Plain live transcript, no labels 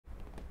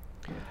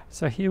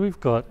So here we've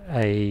got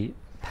a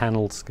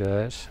panel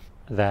skirt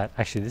that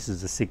actually this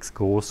is a 6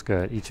 gore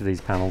skirt. Each of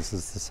these panels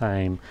is the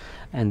same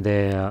and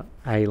they're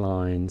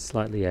A-lined,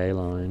 slightly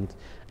A-lined,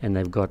 and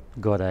they've got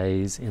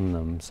godets in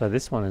them. So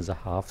this one is a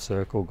half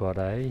circle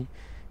godet,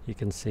 you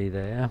can see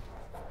there.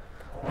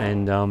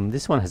 And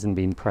this one hasn't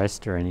been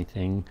pressed or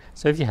anything.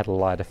 So if you had a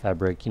lighter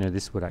fabric, you know,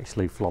 this would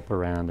actually flop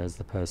around as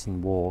the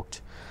person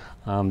walked.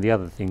 The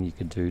other thing you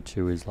could do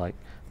too is like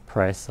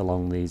press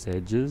along these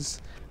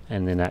edges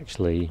and then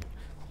actually,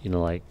 you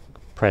know, like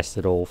press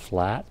it all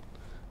flat.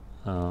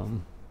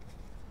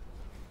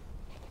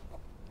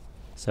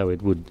 So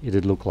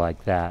it'd look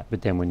like that,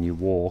 but then when you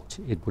walked,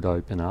 it would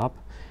open up.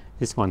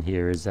 This one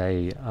here is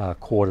a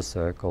quarter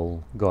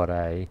circle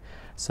godet.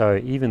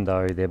 So even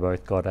though they're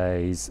both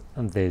godets,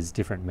 there's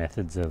different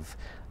methods of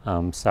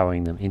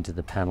sewing them into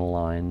the panel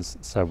lines.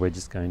 So we're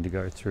just going to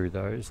go through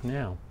those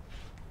now.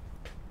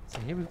 So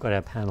here we've got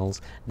our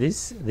panels.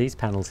 These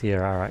panels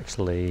here are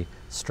actually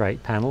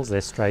straight panels.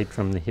 They're straight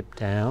from the hip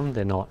down.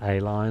 They're not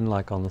A-line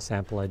like on the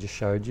sample I just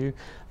showed you,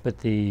 but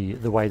the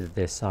way that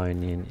they're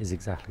sewn in is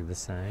exactly the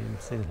same,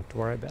 so you don't have to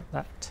worry about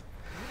that.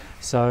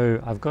 So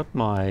I've got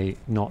my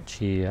notch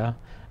here,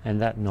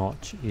 and that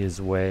notch is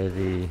where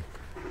the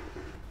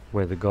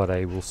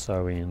godet will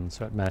sew in,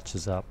 so it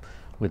matches up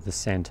with the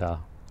center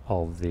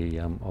of the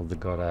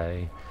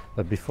godet.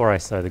 But before I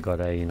sew the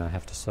godet in, I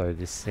have to sew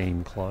this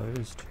seam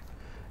closed.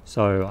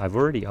 So I've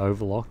already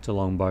overlocked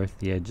along both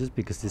the edges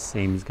because this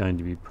seam is going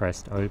to be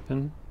pressed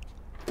open.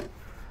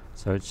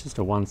 So it's just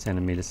a 1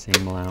 centimetre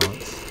seam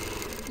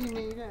allowance. Do you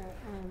need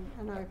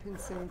an open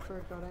seam for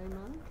a godet,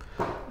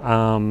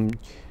 Mum?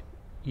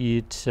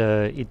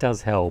 It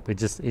does help. It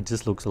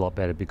just looks a lot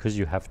better because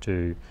you have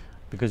 2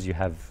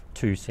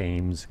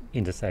 seams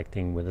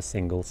intersecting with a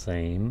single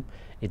seam.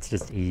 It's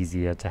just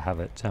easier to have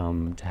it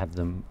to have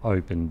them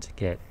open to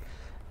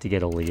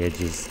get all the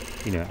edges,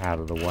 you know, out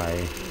of the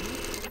way.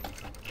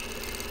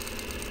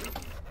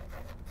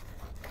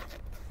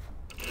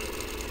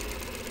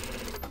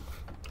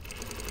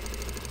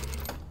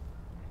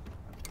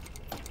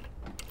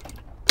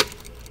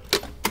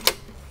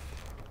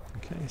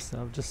 Okay,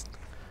 so I've just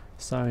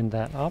sewn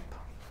that up.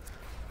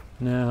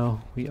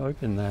 Now we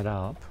open that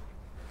up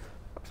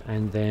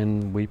and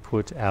then we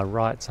put our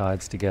right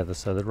sides together.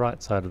 So the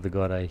right side of the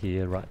godet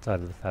here, right side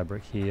of the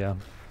fabric here.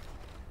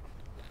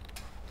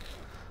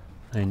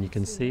 And you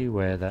can see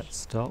where that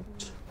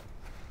stopped.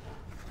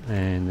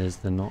 And there's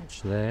the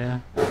notch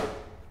there.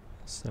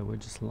 So we're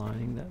just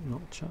lining that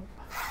notch up.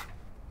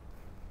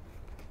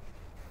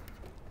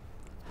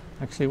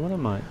 Actually, what I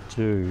might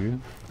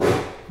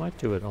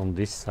do it on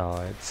this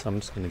side, so I'm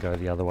just going to go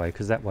the other way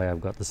because that way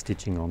I've got the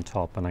stitching on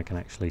top and I can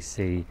actually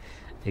see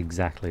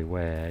exactly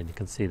where. And you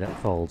can see that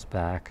folds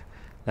back,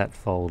 that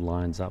fold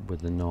lines up with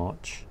the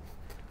notch,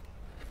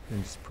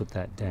 and just put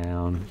that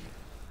down,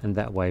 and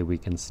that way we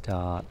can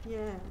start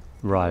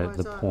right at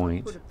the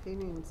point. I put a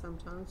pin in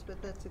sometimes, but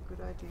that's a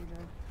good idea.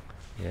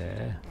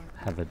 Yeah,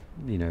 have it,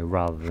 you know,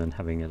 rather than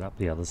having it up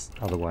the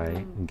other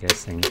way and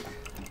guessing.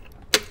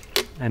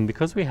 And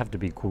because we have to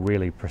be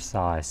really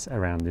precise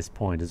around this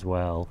point as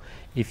well,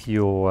 if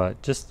you're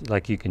just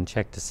like, you can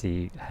check to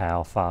see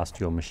how fast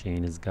your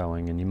machine is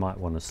going, and you might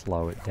want to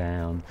slow it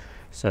down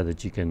so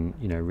that you can,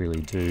 you know,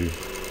 really do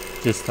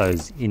just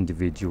those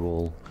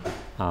individual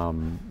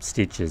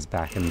stitches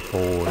back and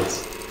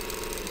forwards.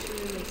 It's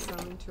really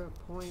sewing to a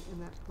point,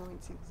 and that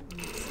point's in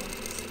the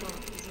same spot,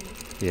 isn't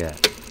it? Yeah,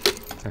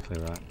 exactly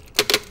right.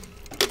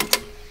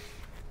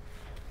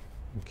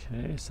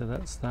 Okay, so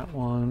that's that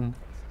one.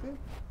 Good.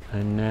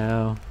 And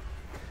now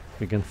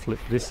we can flip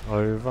this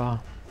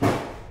over,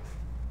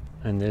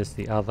 and there's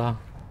the other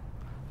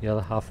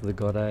half of the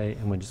godet,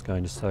 and we're just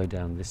going to sew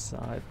down this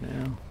side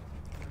now.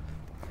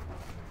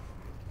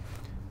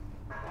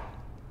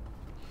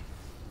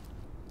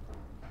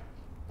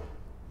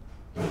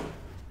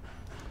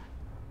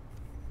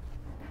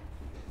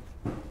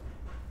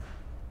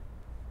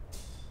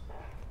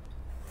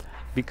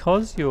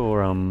 Because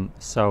you're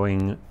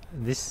sewing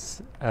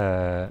this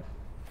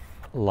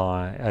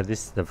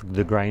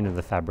the grain of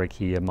the fabric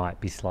here might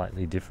be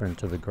slightly different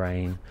to the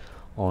grain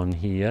on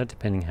here,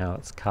 depending how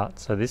it's cut.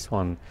 So this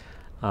one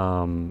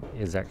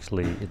is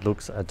actually, it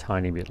looks a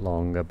tiny bit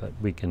longer, but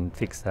we can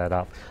fix that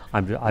up.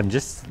 I'm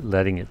just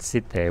letting it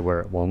sit there where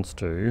it wants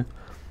to,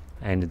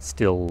 and it's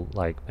still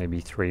like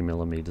maybe 3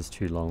 millimeters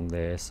too long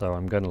there. So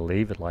I'm going to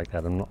leave it like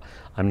that.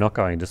 I'm not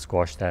going to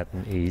squash that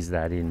and ease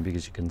that in,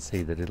 because you can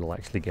see that it'll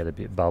actually get a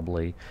bit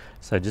bubbly.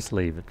 So just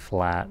leave it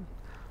flat.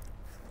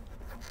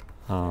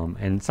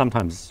 And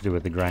sometimes it's to do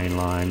with the grain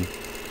line,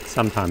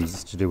 sometimes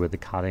it's to do with the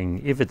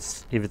cutting. If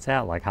it's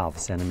out like 1/2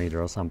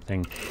 centimeter or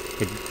something,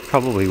 it's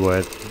probably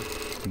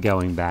worth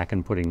going back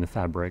and putting the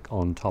fabric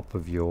on top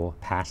of your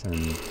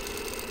pattern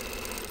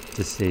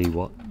to see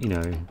what, you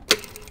know,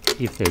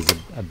 if there's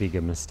a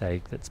bigger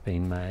mistake that's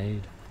been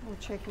made. Or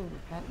checking the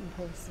pattern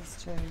pieces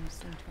too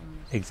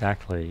sometimes.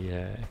 Exactly,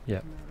 yeah,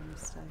 yep. Made a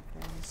mistake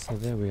there. So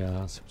there we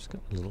are. So we've just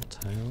got the little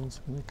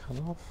tails I'm going to cut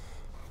off.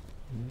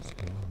 And this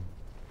one.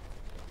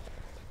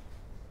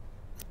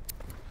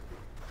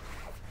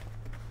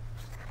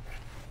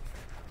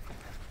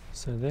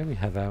 So there we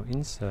have our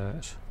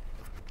insert.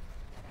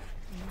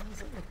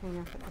 How's it looking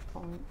up at the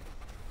point?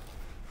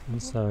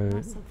 And so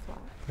Nice and flat.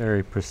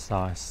 very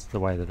precise the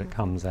way that it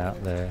comes out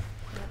Yeah. there. Yep.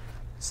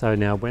 So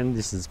now when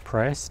this is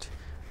pressed,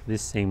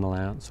 this seam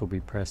allowance will be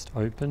pressed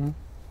open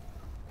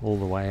all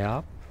the way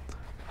up,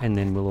 and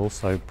then we'll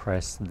also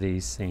press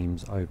these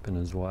seams open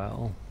as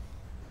well.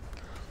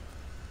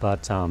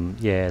 But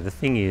yeah, the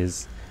thing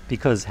is,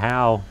 because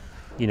how,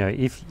 you know,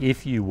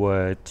 if you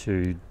were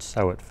to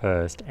sew it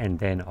first and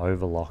then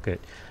overlock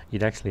it,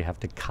 you'd actually have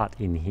to cut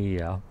in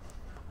here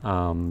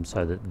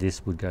so that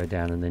this would go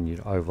down, and then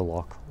you'd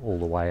overlock all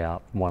the way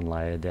up one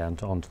layer down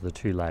to onto the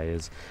 2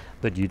 layers,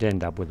 but you'd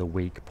end up with a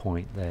weak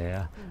point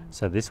there.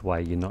 So this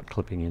way you're not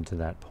clipping into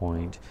that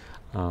point.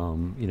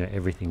 You know,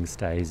 everything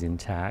stays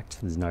intact,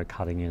 there's no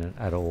cutting in it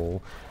at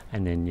all,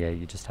 and then yeah,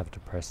 you just have to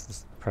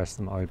press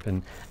them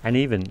open. And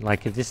even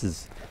like if this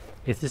is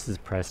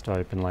pressed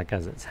open, like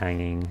as it's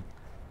hanging,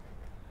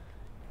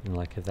 you know,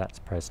 like if that's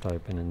pressed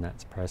open and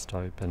that's pressed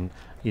open,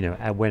 you know,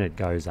 when it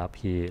goes up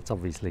here, it's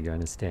obviously going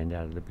to stand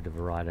out at a bit of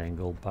a right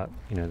angle, but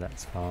you know,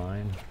 that's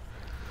fine.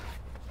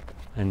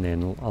 And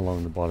then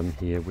along the bottom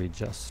here, we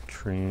just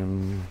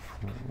trim,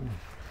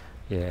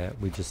 yeah,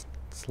 we just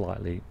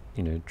slightly,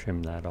 you know,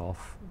 trim that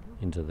off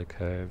into the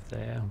curve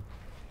there.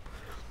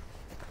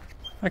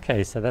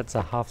 Okay, so that's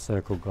a half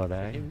circle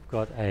godet. We've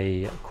got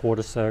a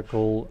quarter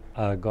circle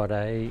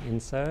godet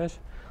insert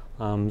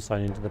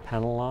sewn into the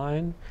panel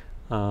line.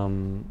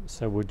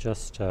 So we'll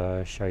just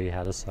show you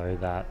how to sew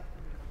that.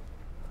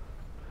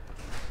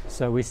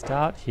 So we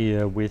start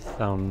here with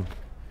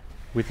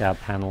our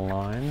panel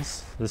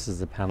lines. This is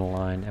the panel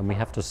line, and we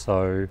have to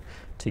sew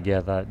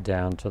together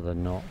down to the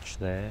notch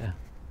there.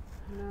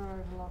 No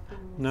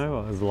overlocking. No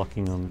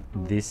overlocking on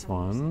this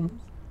one.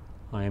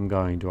 I am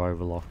going to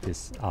overlock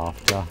this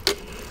after,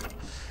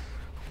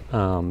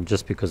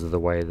 just because of the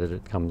way that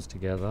it comes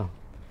together.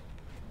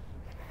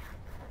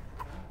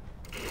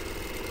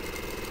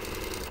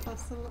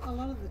 Plus, a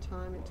lot of the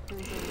time it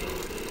depends on the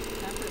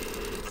fabric that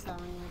you're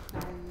sewing with,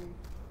 how you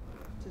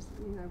just,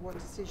 you know, what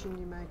decision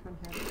you make on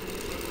how to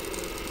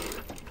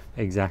finish it.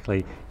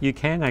 Exactly. You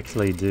can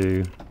actually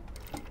do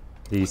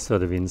these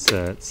sort of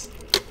inserts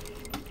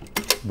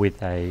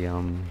with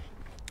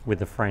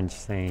a French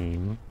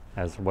seam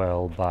as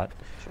well, but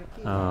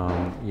Tricky.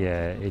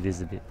 yeah, it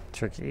is a bit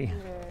tricky.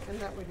 Yeah, and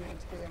that would need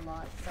to be a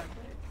light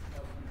fabric.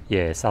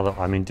 Yes,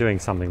 I mean, doing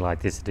something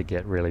like this to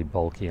get really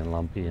bulky and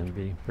lumpy and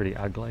be pretty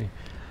ugly.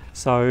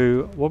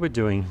 So what we're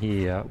doing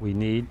here, we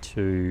need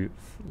to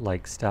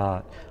like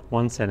start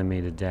 1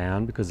 centimetre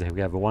down, because if we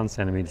have a 1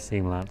 centimetre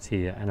seam allowance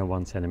here and a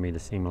 1 centimetre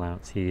seam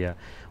allowance here,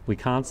 we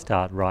can't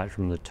start right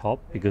from the top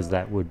because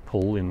that would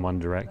pull in one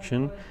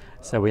direction.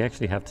 So we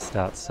actually have to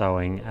start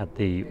sewing at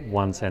the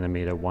 1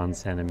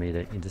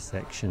 centimetre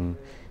intersection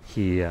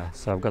here.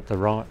 So I've got the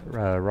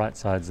right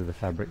sides of the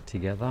fabric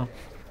together.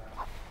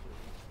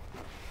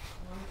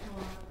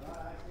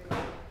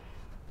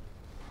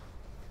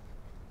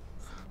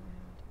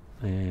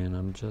 And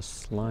I'm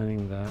just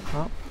lining that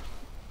up.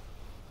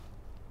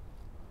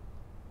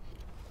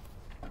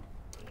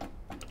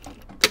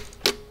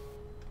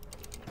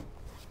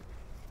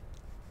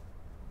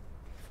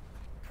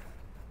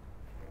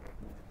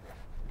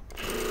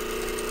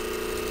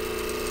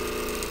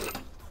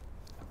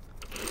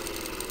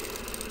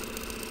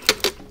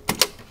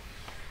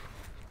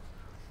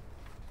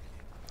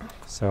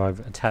 So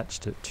I've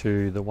attached it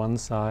to the one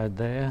side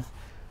there.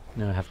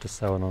 Now I have to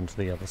sew it onto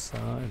the other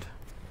side.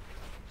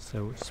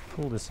 So we'll just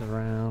pull this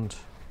around.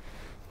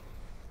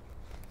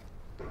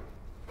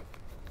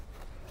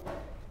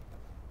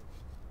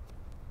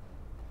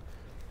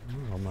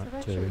 I might So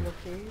it do. actually look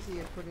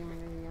easier putting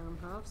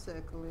the half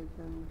circle in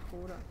than the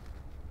quarter.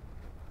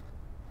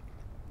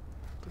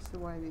 Just the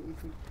way that you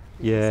could.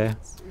 Yeah.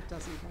 It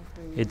doesn't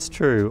have the. It's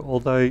true,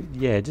 although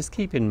yeah, just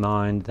keep in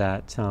mind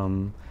that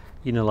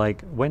you know,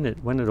 like when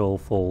it all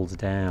falls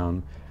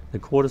down, the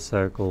quarter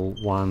circle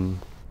one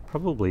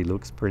probably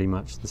looks pretty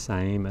much the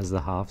same as the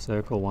half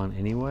circle one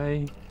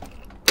anyway,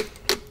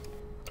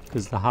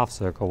 because the half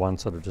circle one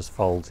sort of just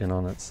folds in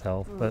on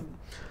itself. But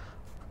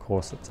of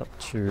course, it's up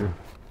to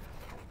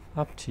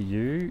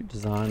you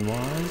design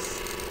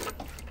wise.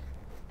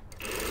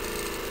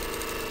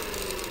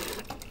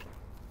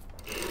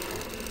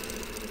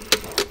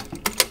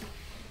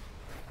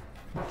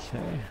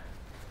 Okay.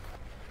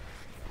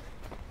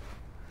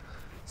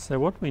 So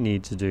what we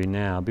need to do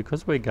now,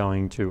 because we're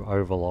going to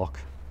overlock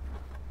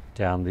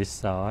down this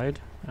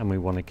side and we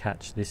want to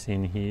catch this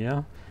in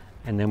here,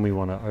 and then we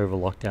want to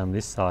overlock down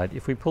this side,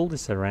 if we pull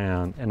this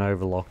around and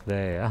overlock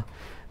there,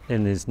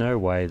 then there's no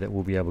way that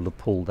we'll be able to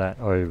pull that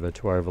over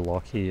to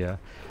overlock here.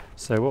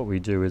 So what we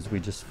do is we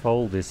just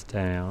fold this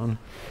down,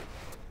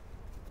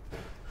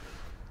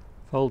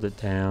 fold it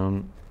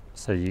down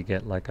so you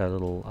get like a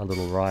little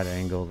right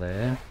angle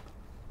there.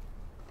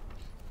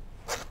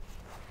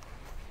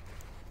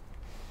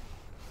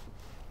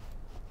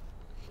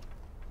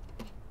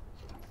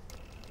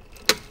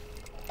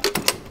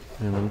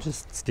 And I'm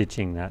just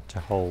stitching that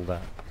to hold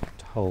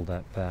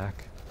that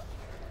back.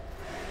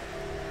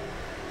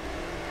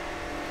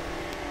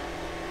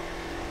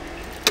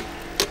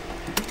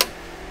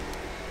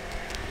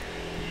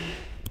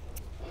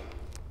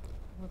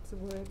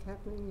 work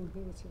happening in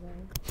here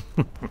today.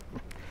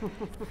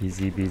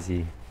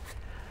 Busy.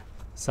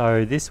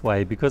 So this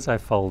way, because I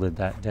folded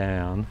that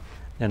down,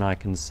 then I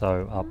can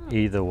sew up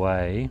either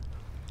way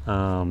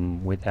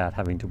without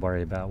having to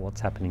worry about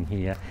what's happening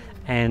here.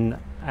 And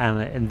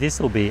this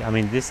will be, I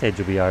mean, this edge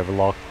will be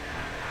overlocked.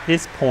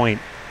 This point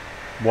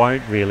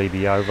won't really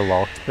be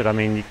overlocked, but I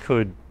mean, you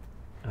could,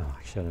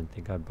 actually I don't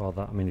think I'd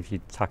bother. I mean, if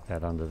you tuck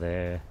that under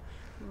there,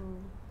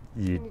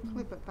 Can you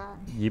clip it back?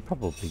 you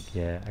probably,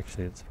 yeah,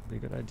 actually it's probably a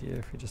good idea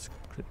if you just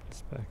clip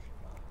this back.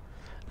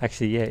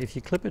 Actually, yeah, if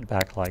you clip it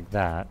back like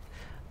that,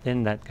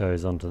 then that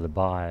goes onto the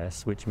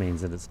bias, which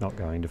means that it's not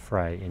going to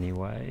fray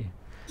anyway.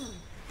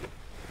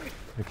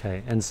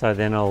 Okay, and so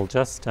then I'll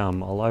just,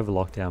 I'll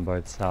overlock down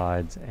both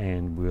sides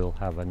and we'll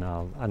have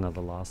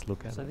another last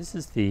look at it. So this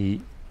is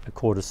the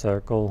quarter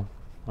circle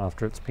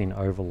after it's been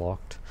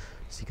overlocked.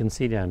 So you can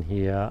see down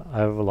here,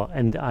 overlock,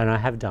 and I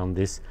have done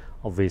this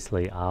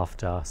obviously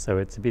after, so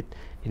it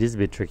is a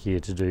bit trickier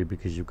to do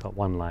because you've got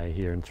one layer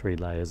here and 3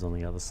 layers on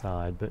the other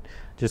side, but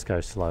just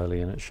go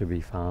slowly and it should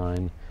be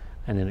fine.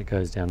 And then it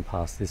goes down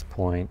past this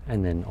point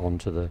and then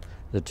onto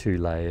the 2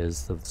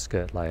 layers, the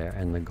skirt layer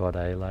and the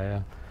godet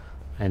layer.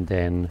 And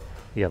then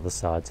the other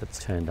sides it's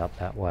turned up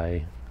that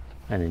way,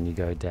 and then you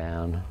go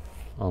down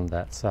on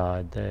that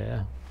side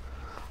there.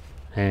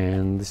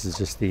 And this is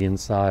just the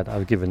inside.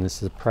 I've given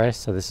this a press,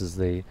 so this is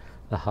the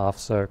half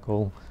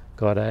circle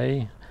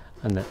godet,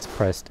 and that's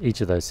pressed,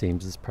 each of those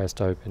seams is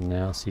pressed open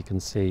now, so you can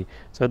see.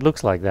 So it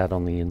looks like that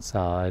on the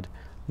inside,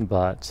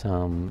 but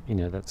you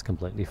know, that's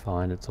completely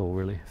fine. It's all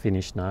really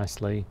finished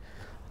nicely.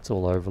 It's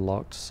all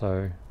overlocked,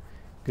 so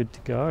good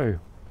to go.